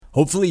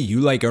Hopefully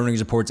you like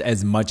earnings reports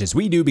as much as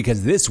we do,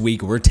 because this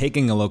week we're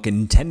taking a look at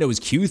Nintendo's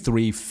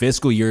Q3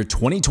 fiscal year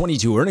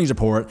 2022 earnings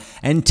report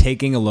and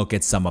taking a look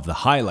at some of the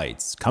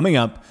highlights coming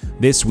up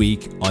this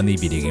week on the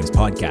Video Games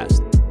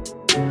Podcast.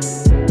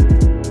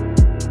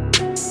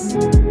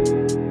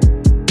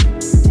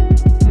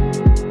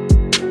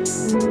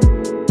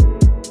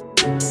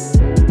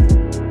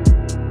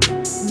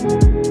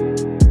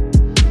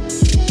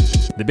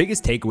 The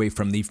biggest takeaway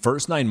from the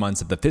first 9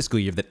 months of the fiscal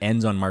year that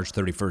ends on March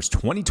 31st,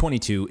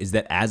 2022 is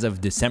that as of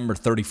December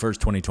 31st,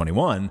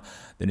 2021,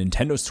 the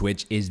Nintendo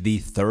Switch is the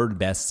third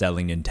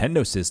best-selling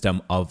Nintendo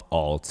system of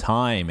all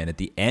time. And at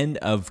the end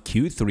of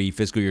Q3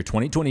 fiscal year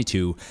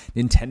 2022,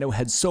 Nintendo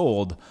had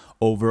sold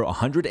over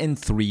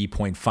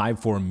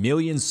 103.54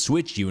 million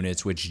Switch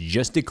units, which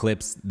just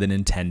eclipsed the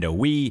Nintendo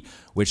Wii,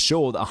 which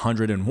sold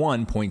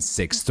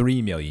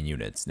 101.63 million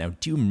units. Now,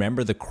 do you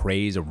remember the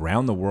craze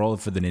around the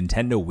world for the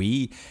Nintendo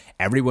Wii?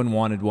 Everyone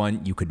wanted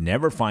one, you could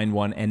never find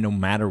one, and no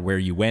matter where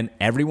you went,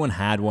 everyone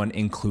had one,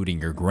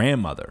 including your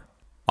grandmother.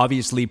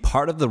 Obviously,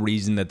 part of the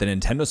reason that the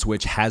Nintendo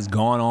Switch has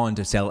gone on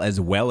to sell as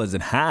well as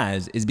it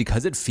has is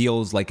because it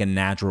feels like a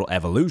natural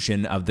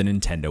evolution of the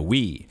Nintendo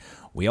Wii.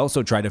 We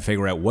also tried to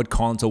figure out what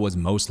console was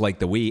most like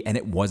the Wii, and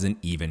it wasn't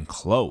even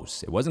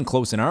close. It wasn't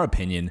close in our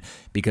opinion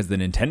because the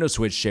Nintendo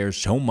Switch shares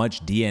so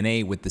much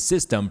DNA with the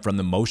system, from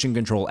the motion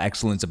control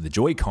excellence of the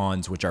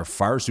Joy-Cons, which are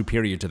far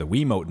superior to the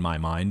Wiimote in my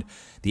mind,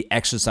 the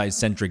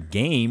exercise-centric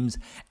games,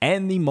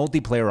 and the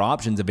multiplayer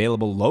options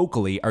available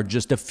locally are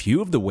just a few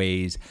of the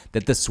ways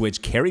that the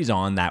Switch carries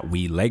on that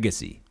Wii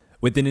legacy.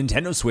 With the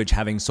Nintendo Switch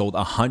having sold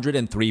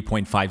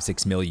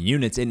 103.56 million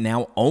units, it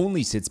now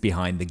only sits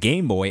behind the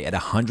Game Boy at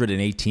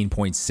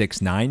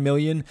 118.69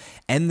 million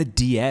and the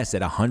DS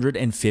at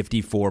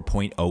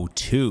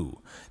 154.02.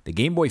 The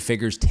Game Boy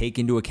figures take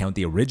into account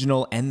the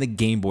original and the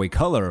Game Boy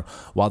Color,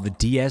 while the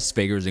DS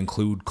figures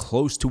include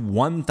close to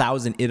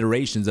 1,000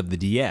 iterations of the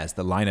DS.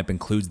 The lineup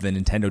includes the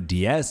Nintendo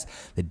DS,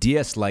 the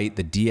DS Lite,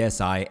 the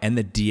DSi, and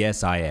the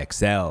DSi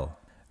XL.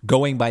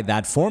 Going by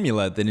that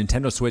formula, the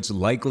Nintendo Switch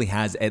likely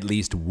has at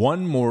least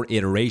one more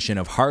iteration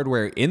of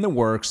hardware in the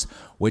works,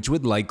 which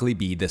would likely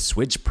be the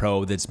Switch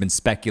Pro that's been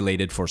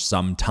speculated for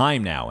some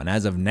time now. And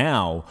as of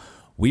now,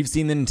 we've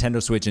seen the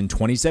Nintendo Switch in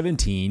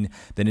 2017,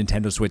 the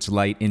Nintendo Switch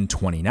Lite in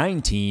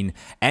 2019,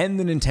 and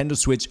the Nintendo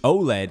Switch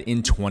OLED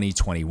in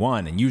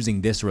 2021. And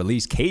using this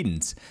release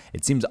cadence,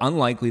 it seems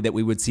unlikely that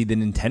we would see the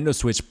Nintendo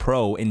Switch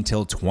Pro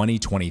until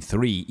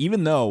 2023,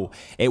 even though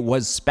it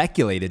was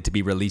speculated to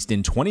be released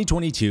in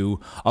 2022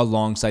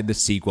 alongside the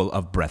sequel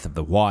of Breath of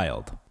the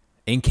Wild.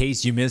 In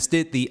case you missed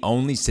it, the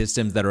only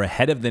systems that are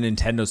ahead of the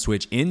Nintendo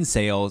Switch in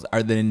sales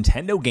are the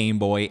Nintendo Game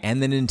Boy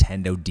and the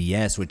Nintendo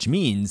DS, which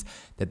means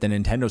that the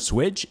Nintendo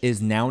Switch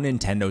is now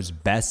Nintendo's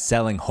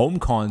best-selling home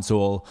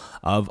console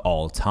of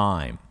all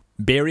time.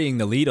 Burying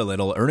the lead a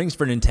little, earnings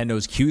for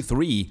Nintendo's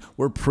Q3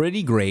 were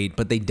pretty great,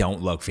 but they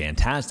don't look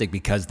fantastic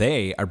because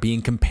they are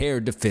being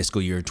compared to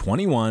fiscal year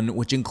 21,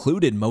 which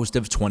included most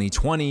of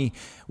 2020,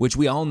 which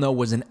we all know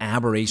was an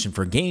aberration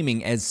for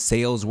gaming as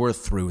sales were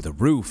through the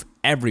roof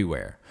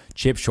everywhere.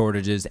 Chip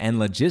shortages and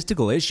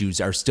logistical issues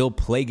are still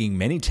plaguing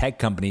many tech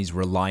companies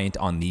reliant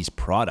on these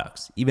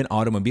products. Even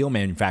automobile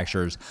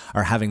manufacturers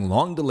are having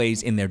long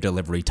delays in their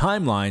delivery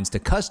timelines to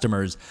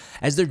customers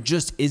as there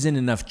just isn't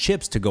enough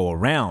chips to go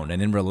around.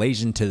 And in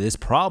relation to this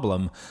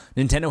problem,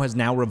 Nintendo has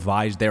now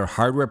revised their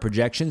hardware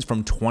projections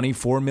from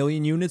 24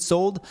 million units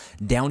sold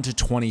down to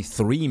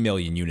 23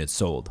 million units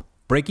sold.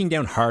 Breaking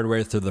down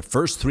hardware through the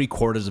first 3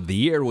 quarters of the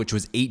year, which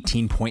was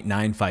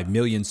 18.95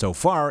 million so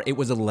far, it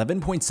was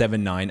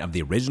 11.79 of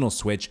the original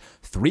Switch,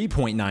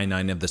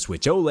 3.99 of the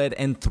Switch OLED,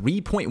 and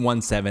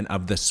 3.17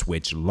 of the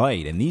Switch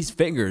Lite. And these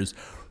figures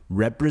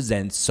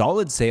represent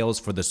solid sales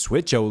for the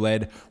Switch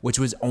OLED, which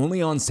was only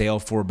on sale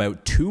for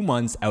about 2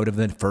 months out of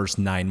the first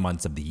 9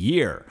 months of the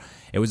year.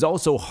 It was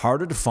also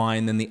harder to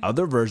find than the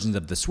other versions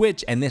of the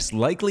Switch, and this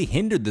likely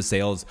hindered the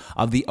sales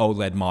of the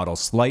OLED model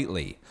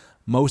slightly.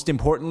 Most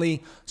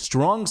importantly,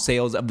 strong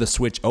sales of the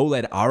Switch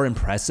OLED are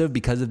impressive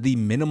because of the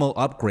minimal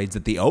upgrades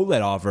that the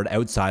OLED offered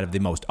outside of the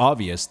most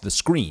obvious, the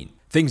screen.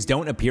 Things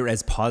don't appear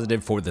as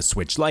positive for the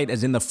Switch Lite,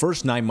 as in the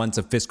first 9 months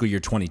of fiscal year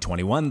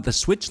 2021, the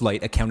Switch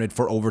Lite accounted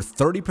for over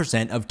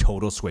 30% of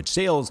total Switch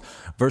sales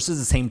versus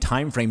the same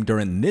time frame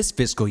during this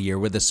fiscal year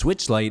where the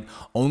Switch Lite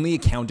only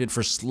accounted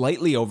for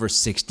slightly over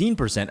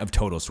 16% of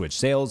total Switch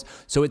sales,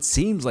 so it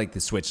seems like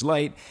the Switch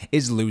Lite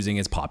is losing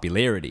its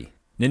popularity.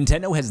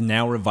 Nintendo has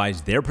now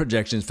revised their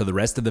projections for the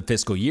rest of the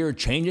fiscal year,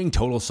 changing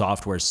total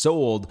software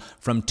sold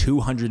from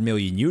 200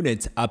 million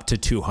units up to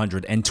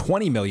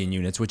 220 million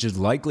units, which is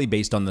likely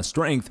based on the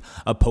strength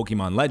of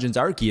Pokemon Legends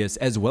Arceus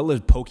as well as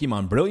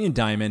Pokemon Brilliant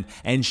Diamond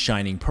and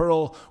Shining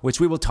Pearl, which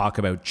we will talk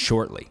about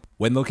shortly.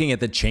 When looking at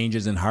the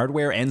changes in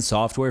hardware and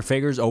software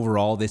figures,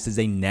 overall, this is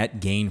a net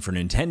gain for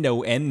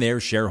Nintendo and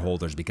their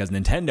shareholders because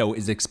Nintendo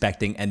is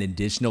expecting an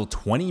additional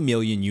 20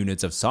 million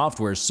units of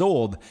software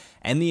sold,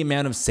 and the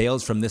amount of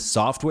sales from this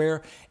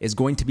software is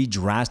going to be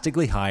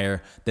drastically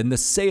higher than the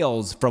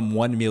sales from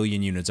 1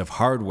 million units of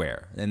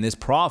hardware. And this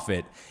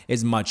profit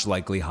is much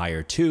likely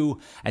higher too,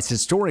 as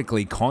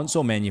historically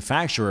console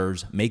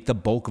manufacturers make the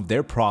bulk of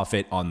their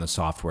profit on the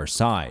software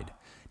side.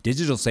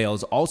 Digital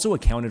sales also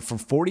accounted for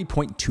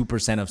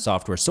 40.2% of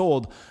software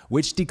sold,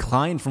 which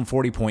declined from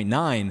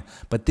 40.9%,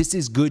 but this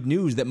is good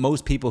news that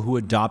most people who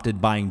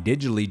adopted buying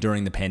digitally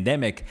during the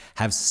pandemic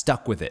have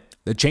stuck with it.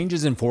 The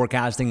changes in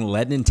forecasting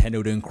led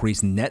Nintendo to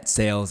increase net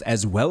sales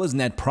as well as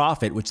net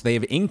profit, which they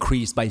have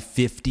increased by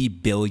 50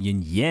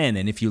 billion yen.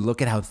 And if you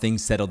look at how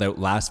things settled out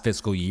last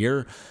fiscal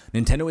year,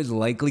 Nintendo is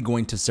likely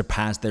going to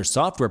surpass their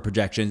software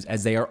projections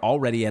as they are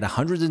already at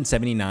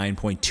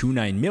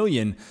 179.29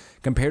 million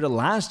compared to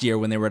last year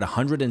when they were at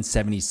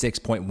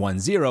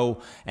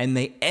 176.10 and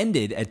they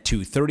ended at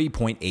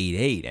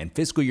 230.88. And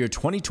fiscal year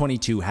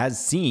 2022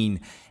 has seen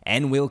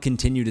and will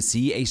continue to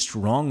see a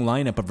strong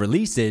lineup of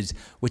releases,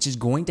 which is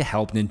going to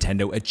help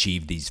Nintendo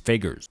achieve these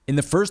figures. In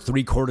the first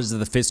 3 quarters of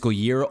the fiscal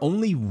year,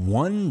 only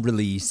one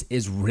release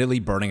is really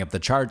burning up the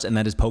charts, and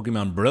that is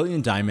Pokemon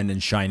Brilliant Diamond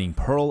and Shining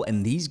Pearl,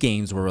 and these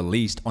games were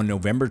released on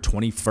November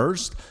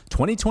 21st,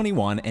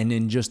 2021, and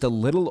in just a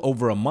little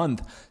over a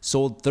month,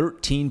 sold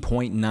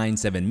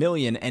 13.97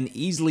 million and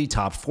easily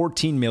topped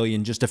 14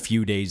 million just a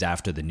few days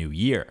after the new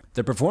year.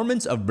 The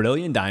performance of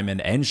Brilliant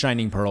Diamond and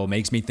Shining Pearl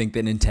makes me think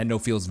that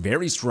Nintendo feels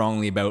very strongly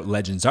about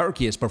Legends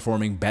Arceus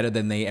performing better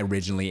than they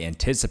originally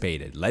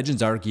anticipated.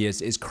 Legends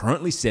Arceus is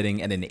currently sitting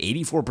at an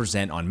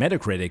 84% on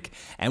Metacritic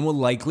and will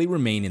likely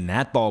remain in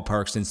that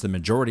ballpark since the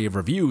majority of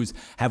reviews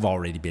have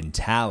already been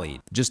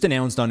tallied. Just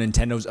announced on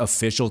Nintendo's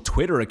official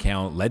Twitter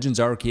account, Legends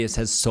Arceus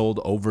has sold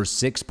over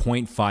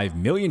 6.5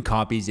 million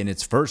copies in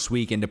its first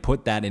week, and to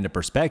put that into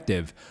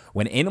perspective,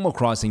 when Animal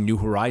Crossing New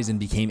Horizons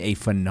became a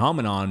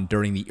phenomenon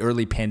during the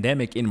early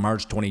pandemic in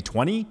March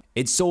 2020,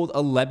 it sold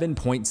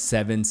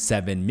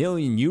 11.77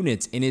 million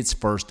units in its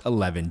first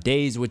 11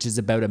 days, which is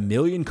about 1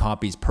 million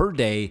copies per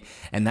day,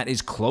 and that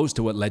is close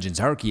to what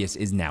Legends Arceus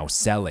is now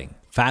selling.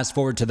 Fast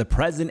forward to the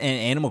present, and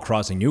Animal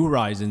Crossing New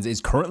Horizons is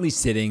currently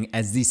sitting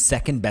as the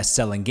second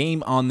best-selling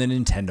game on the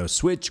Nintendo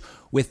Switch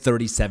with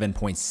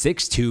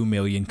 37.62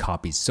 million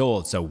copies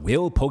sold. So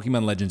will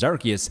Pokemon Legends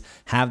Arceus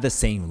have the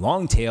same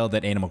long tail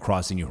that Animal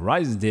Crossing New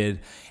Horizons did?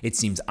 It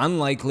seems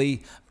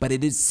unlikely, but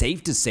it is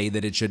safe to say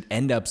that it should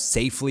end up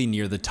safely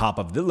near the top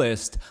of the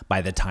list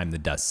by the time the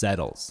dust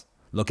settles.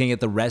 Looking at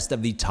the rest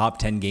of the top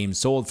 10 games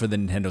sold for the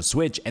Nintendo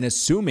Switch and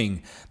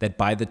assuming that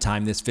by the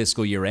time this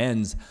fiscal year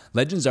ends,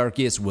 Legends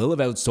Arceus will have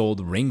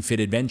outsold Ring Fit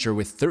Adventure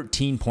with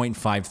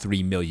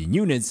 13.53 million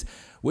units,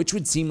 which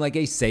would seem like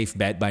a safe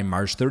bet by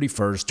March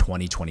 31st,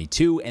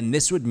 2022, and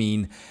this would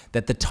mean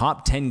that the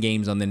top 10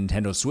 games on the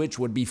Nintendo Switch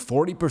would be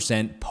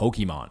 40%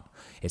 Pokemon.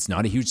 It's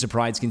not a huge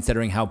surprise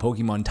considering how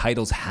Pokemon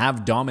titles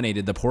have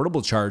dominated the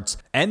portable charts,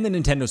 and the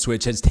Nintendo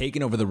Switch has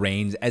taken over the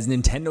reins as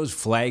Nintendo's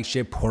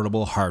flagship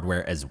portable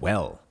hardware as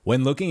well.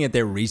 When looking at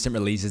their recent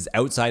releases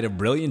outside of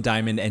Brilliant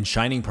Diamond and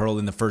Shining Pearl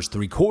in the first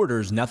 3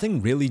 quarters,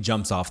 nothing really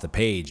jumps off the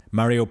page.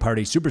 Mario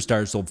Party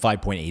Superstars sold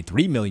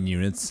 5.83 million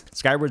units,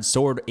 Skyward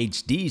Sword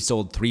HD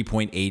sold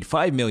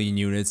 3.85 million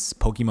units,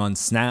 Pokemon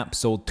Snap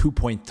sold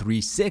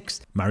 2.36,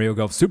 Mario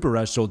Golf Super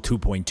Rush sold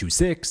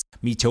 2.26,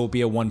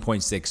 Miitopia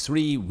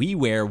 1.63,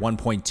 WiiWare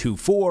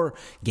 1.24,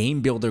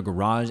 Game Builder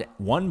Garage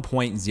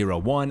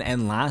 1.01,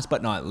 and last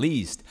but not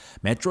least,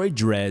 Metroid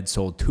Dread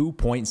sold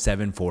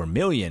 2.74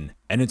 million.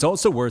 And it's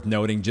also worth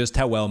noting just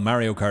how well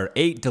Mario Kart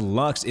 8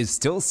 Deluxe is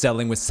still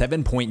selling with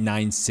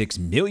 7.96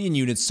 million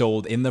units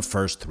sold in the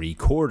first 3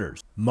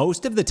 quarters.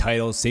 Most of the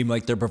titles seem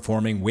like they're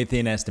performing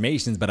within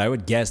estimations, but I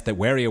would guess that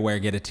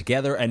WarioWare Get It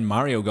Together and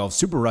Mario Golf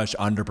Super Rush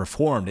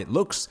underperformed. It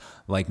looks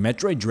like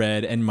Metroid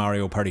Dread and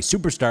Mario Party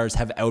Superstars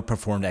have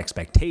outperformed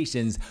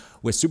expectations,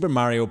 with Super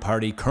Mario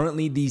Party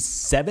currently the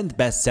 7th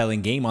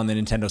best-selling game on the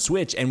Nintendo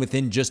Switch, and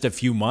within just a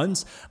few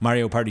months,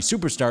 Mario Party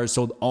Superstars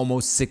sold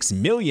almost 6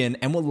 million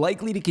and will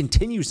likely to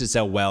continue to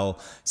sell well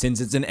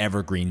since it's an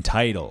evergreen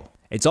title.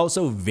 It's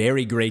also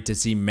very great to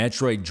see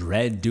Metroid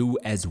Dread do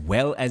as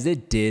well as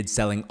it did,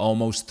 selling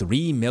almost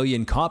 3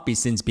 million copies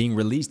since being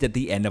released at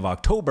the end of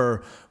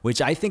October,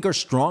 which I think are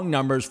strong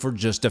numbers for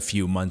just a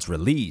few months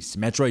release.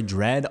 Metroid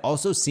Dread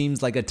also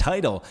seems like a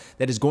title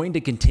that is going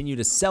to continue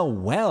to sell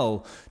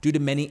well due to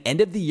many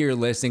end-of-the-year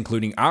lists,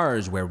 including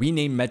ours, where we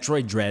named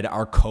Metroid Dread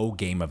our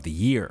co-game of the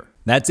year.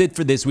 That's it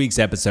for this week's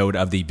episode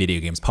of the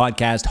Video Games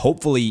Podcast.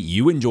 Hopefully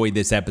you enjoyed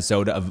this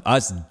episode of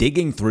us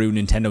digging through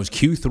Nintendo's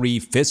Q3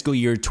 fiscal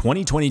year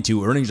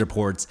 2022 earnings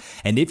reports.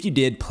 And if you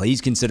did, please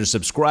consider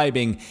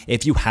subscribing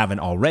if you haven't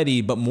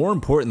already. But more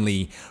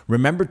importantly,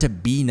 remember to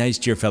be nice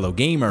to your fellow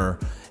gamer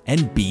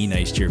and be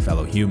nice to your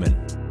fellow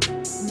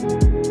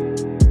human.